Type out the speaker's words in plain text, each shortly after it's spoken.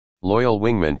Loyal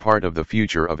Wingman part of the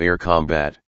future of air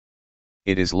combat.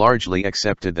 It is largely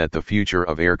accepted that the future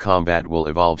of air combat will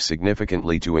evolve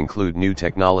significantly to include new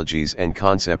technologies and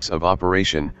concepts of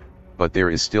operation, but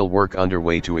there is still work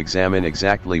underway to examine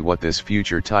exactly what this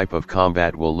future type of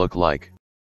combat will look like.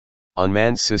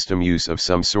 Unmanned system use of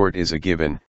some sort is a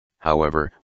given,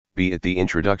 however, be it the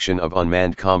introduction of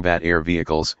unmanned combat air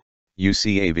vehicles,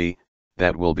 UCAV,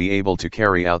 that will be able to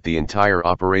carry out the entire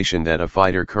operation that a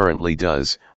fighter currently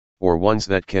does, or ones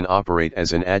that can operate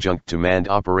as an adjunct to manned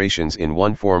operations in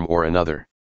one form or another.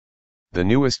 The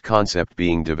newest concept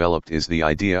being developed is the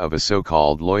idea of a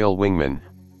so-called Loyal Wingman,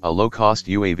 a low-cost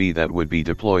UAV that would be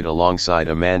deployed alongside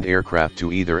a manned aircraft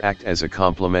to either act as a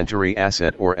complementary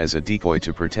asset or as a decoy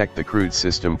to protect the crewed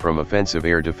system from offensive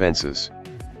air defenses.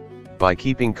 By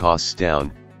keeping costs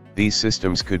down, these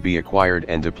systems could be acquired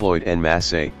and deployed en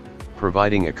masse,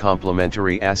 providing a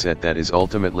complementary asset that is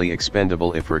ultimately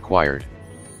expendable if required.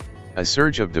 A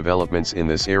surge of developments in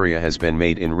this area has been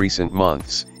made in recent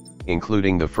months,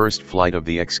 including the first flight of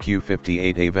the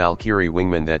XQ-58A Valkyrie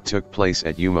Wingman that took place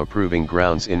at Yuma Proving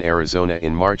Grounds in Arizona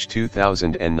in March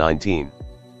 2019.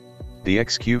 The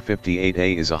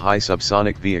XQ-58A is a high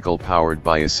subsonic vehicle powered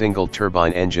by a single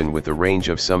turbine engine with a range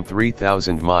of some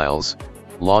 3,000 miles,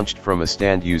 launched from a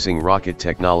stand using rocket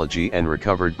technology and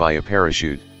recovered by a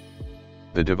parachute.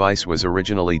 The device was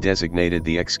originally designated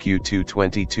the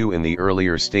XQ-222 in the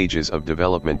earlier stages of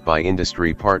development by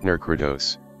industry partner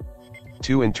Kratos.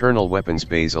 Two internal weapons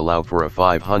bays allow for a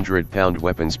 500-pound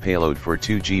weapons payload for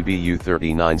 2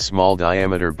 GBU-39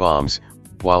 small-diameter bombs,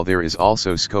 while there is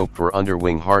also scope for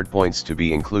underwing hardpoints to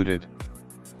be included.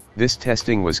 This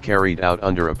testing was carried out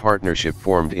under a partnership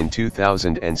formed in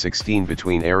 2016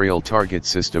 between aerial target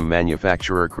system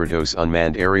manufacturer Kratos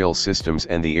Unmanned Aerial Systems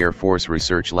and the Air Force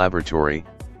Research Laboratory,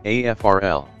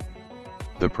 AFRL.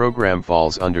 The program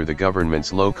falls under the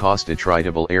government's Low-Cost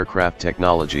Attritable Aircraft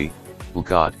Technology,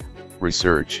 LCAT,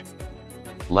 research.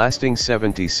 Lasting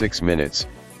 76 minutes,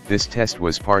 this test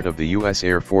was part of the U.S.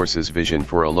 Air Force's vision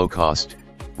for a low-cost,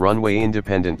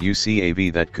 runway-independent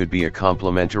UCAV that could be a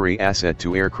complementary asset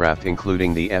to aircraft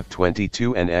including the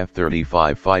F-22 and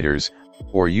F-35 fighters,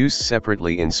 or used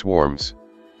separately in swarms.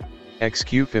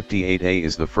 XQ-58A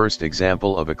is the first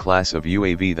example of a class of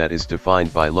UAV that is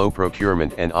defined by low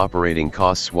procurement and operating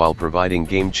costs while providing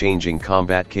game-changing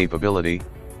combat capability,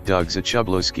 Doug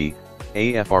Zachublowski,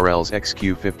 AFRL's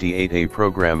XQ-58A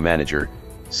program manager,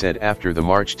 said after the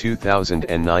March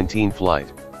 2019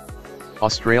 flight.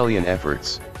 Australian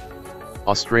efforts.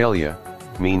 Australia,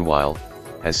 meanwhile,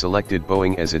 has selected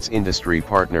Boeing as its industry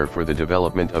partner for the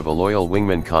development of a Loyal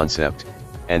Wingman concept,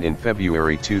 and in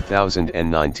February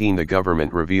 2019 the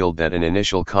government revealed that an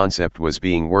initial concept was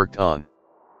being worked on.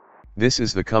 This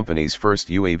is the company's first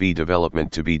UAV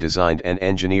development to be designed and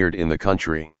engineered in the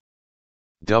country.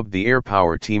 Dubbed the Air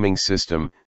Power Teaming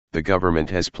System, the government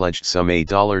has pledged some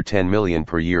 $10 million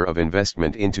per year of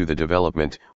investment into the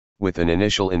development, with an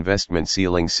initial investment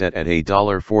ceiling set at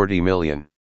 $40 million.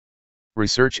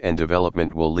 Research and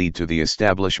development will lead to the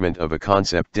establishment of a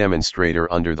concept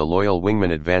demonstrator under the Loyal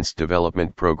Wingman Advanced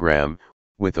Development Program,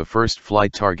 with a first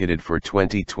flight targeted for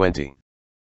 2020.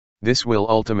 This will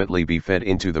ultimately be fed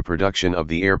into the production of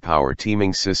the Air Power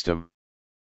Teaming System.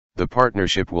 The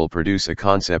partnership will produce a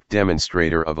concept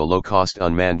demonstrator of a low-cost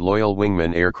unmanned Loyal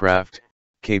Wingman aircraft,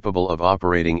 capable of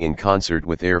operating in concert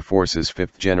with Air Force's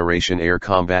fifth-generation air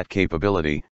combat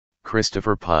capability,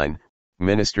 Christopher Pine,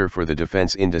 Minister for the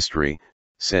Defense Industry,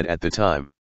 said at the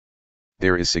time.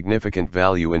 There is significant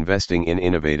value investing in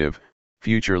innovative,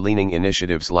 future-leaning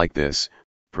initiatives like this,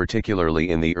 particularly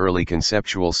in the early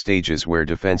conceptual stages where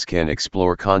defense can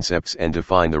explore concepts and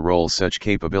define the role such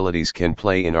capabilities can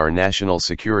play in our national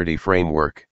security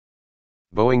framework.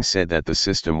 Boeing said that the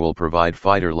system will provide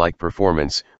fighter-like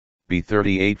performance, be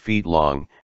 38 feet long,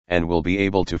 and will be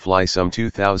able to fly some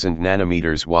 2,000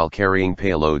 nanometers while carrying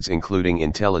payloads including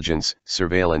intelligence,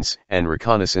 surveillance, and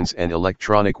reconnaissance and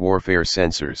electronic warfare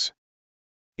sensors.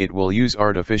 It will use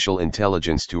artificial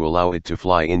intelligence to allow it to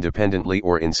fly independently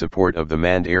or in support of the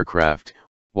manned aircraft,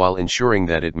 while ensuring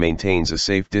that it maintains a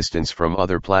safe distance from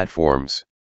other platforms.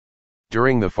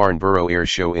 During the Farnborough Air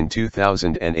Show in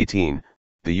 2018,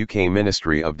 the UK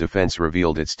Ministry of Defence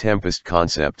revealed its Tempest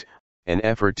concept, an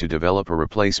effort to develop a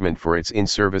replacement for its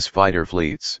in-service fighter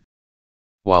fleets.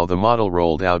 While the model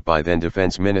rolled out by then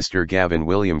Defence Minister Gavin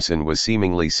Williamson was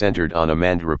seemingly centred on a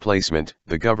manned replacement,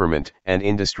 the government and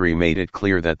industry made it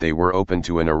clear that they were open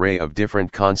to an array of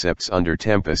different concepts under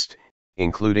Tempest,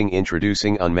 including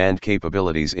introducing unmanned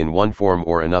capabilities in one form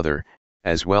or another,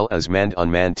 as well as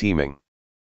manned-unmanned teaming.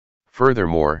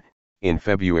 Furthermore, in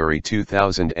February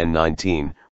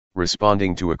 2019,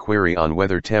 responding to a query on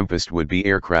whether Tempest would be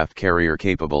aircraft carrier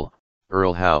capable,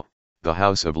 Earl Howe, the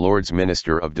House of Lords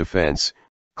Minister of Defence,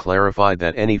 clarified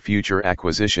that any future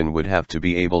acquisition would have to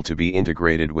be able to be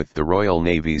integrated with the Royal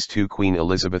Navy's two Queen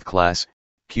Elizabeth-class,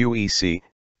 QEC,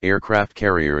 aircraft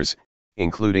carriers,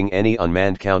 including any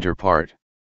unmanned counterpart.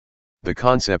 The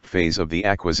concept phase of the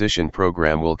acquisition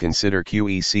program will consider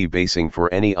QEC basing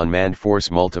for any unmanned force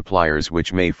multipliers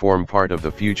which may form part of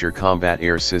the future combat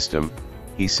air system,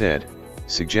 he said,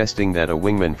 suggesting that a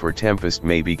Wingman for Tempest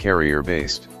may be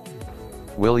carrier-based.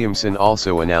 Williamson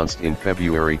also announced in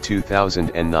February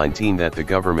 2019 that the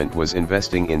government was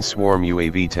investing in swarm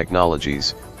UAV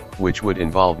technologies, which would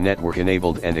involve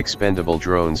network-enabled and expendable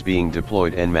drones being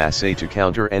deployed en masse to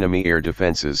counter enemy air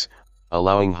defenses,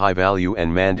 allowing high-value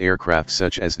and manned aircraft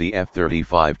such as the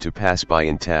F-35 to pass by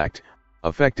intact,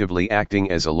 effectively acting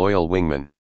as a loyal wingman.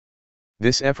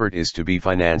 This effort is to be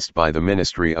financed by the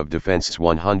Ministry of Defence's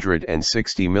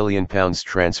 £160 million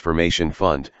Transformation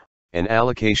Fund, an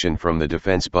allocation from the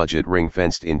defense budget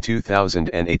ring-fenced in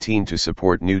 2018 to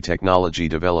support new technology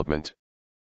development.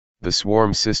 The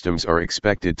swarm systems are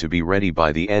expected to be ready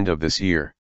by the end of this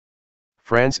year.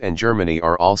 France and Germany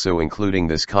are also including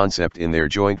this concept in their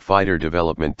joint fighter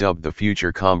development dubbed the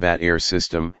Future Combat Air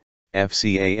System,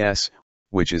 FCAS,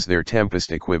 which is their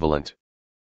Tempest equivalent.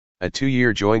 A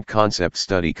 2-year joint concept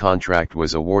study contract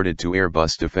was awarded to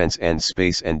Airbus Defence and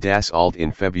Space and Dassault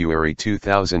in February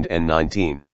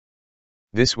 2019.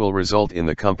 This will result in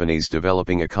the companies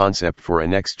developing a concept for a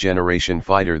next-generation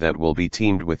fighter that will be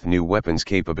teamed with new weapons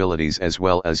capabilities as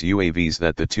well as UAVs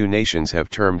that the two nations have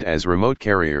termed as remote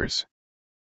carriers.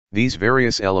 These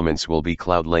various elements will be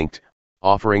cloud-linked,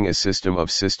 offering a system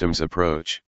of systems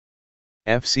approach.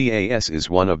 FCAS is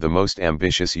one of the most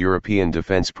ambitious European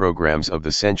defense programs of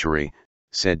the century,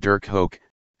 said Dirk Hoek,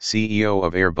 CEO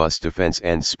of Airbus Defence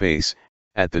and Space,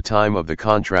 at the time of the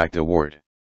contract award.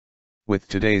 With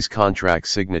today's contract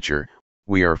signature,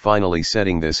 we are finally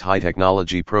setting this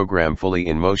high-technology program fully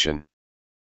in motion.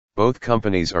 Both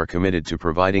companies are committed to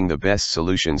providing the best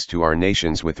solutions to our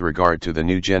nations with regard to the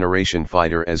new generation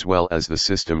fighter as well as the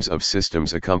systems of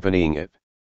systems accompanying it.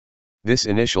 This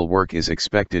initial work is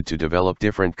expected to develop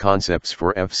different concepts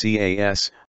for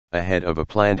FCAS, ahead of a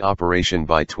planned operation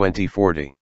by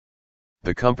 2040.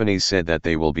 The companies said that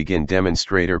they will begin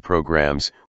demonstrator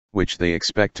programs, which they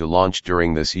expect to launch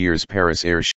during this year's Paris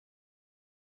Air Show.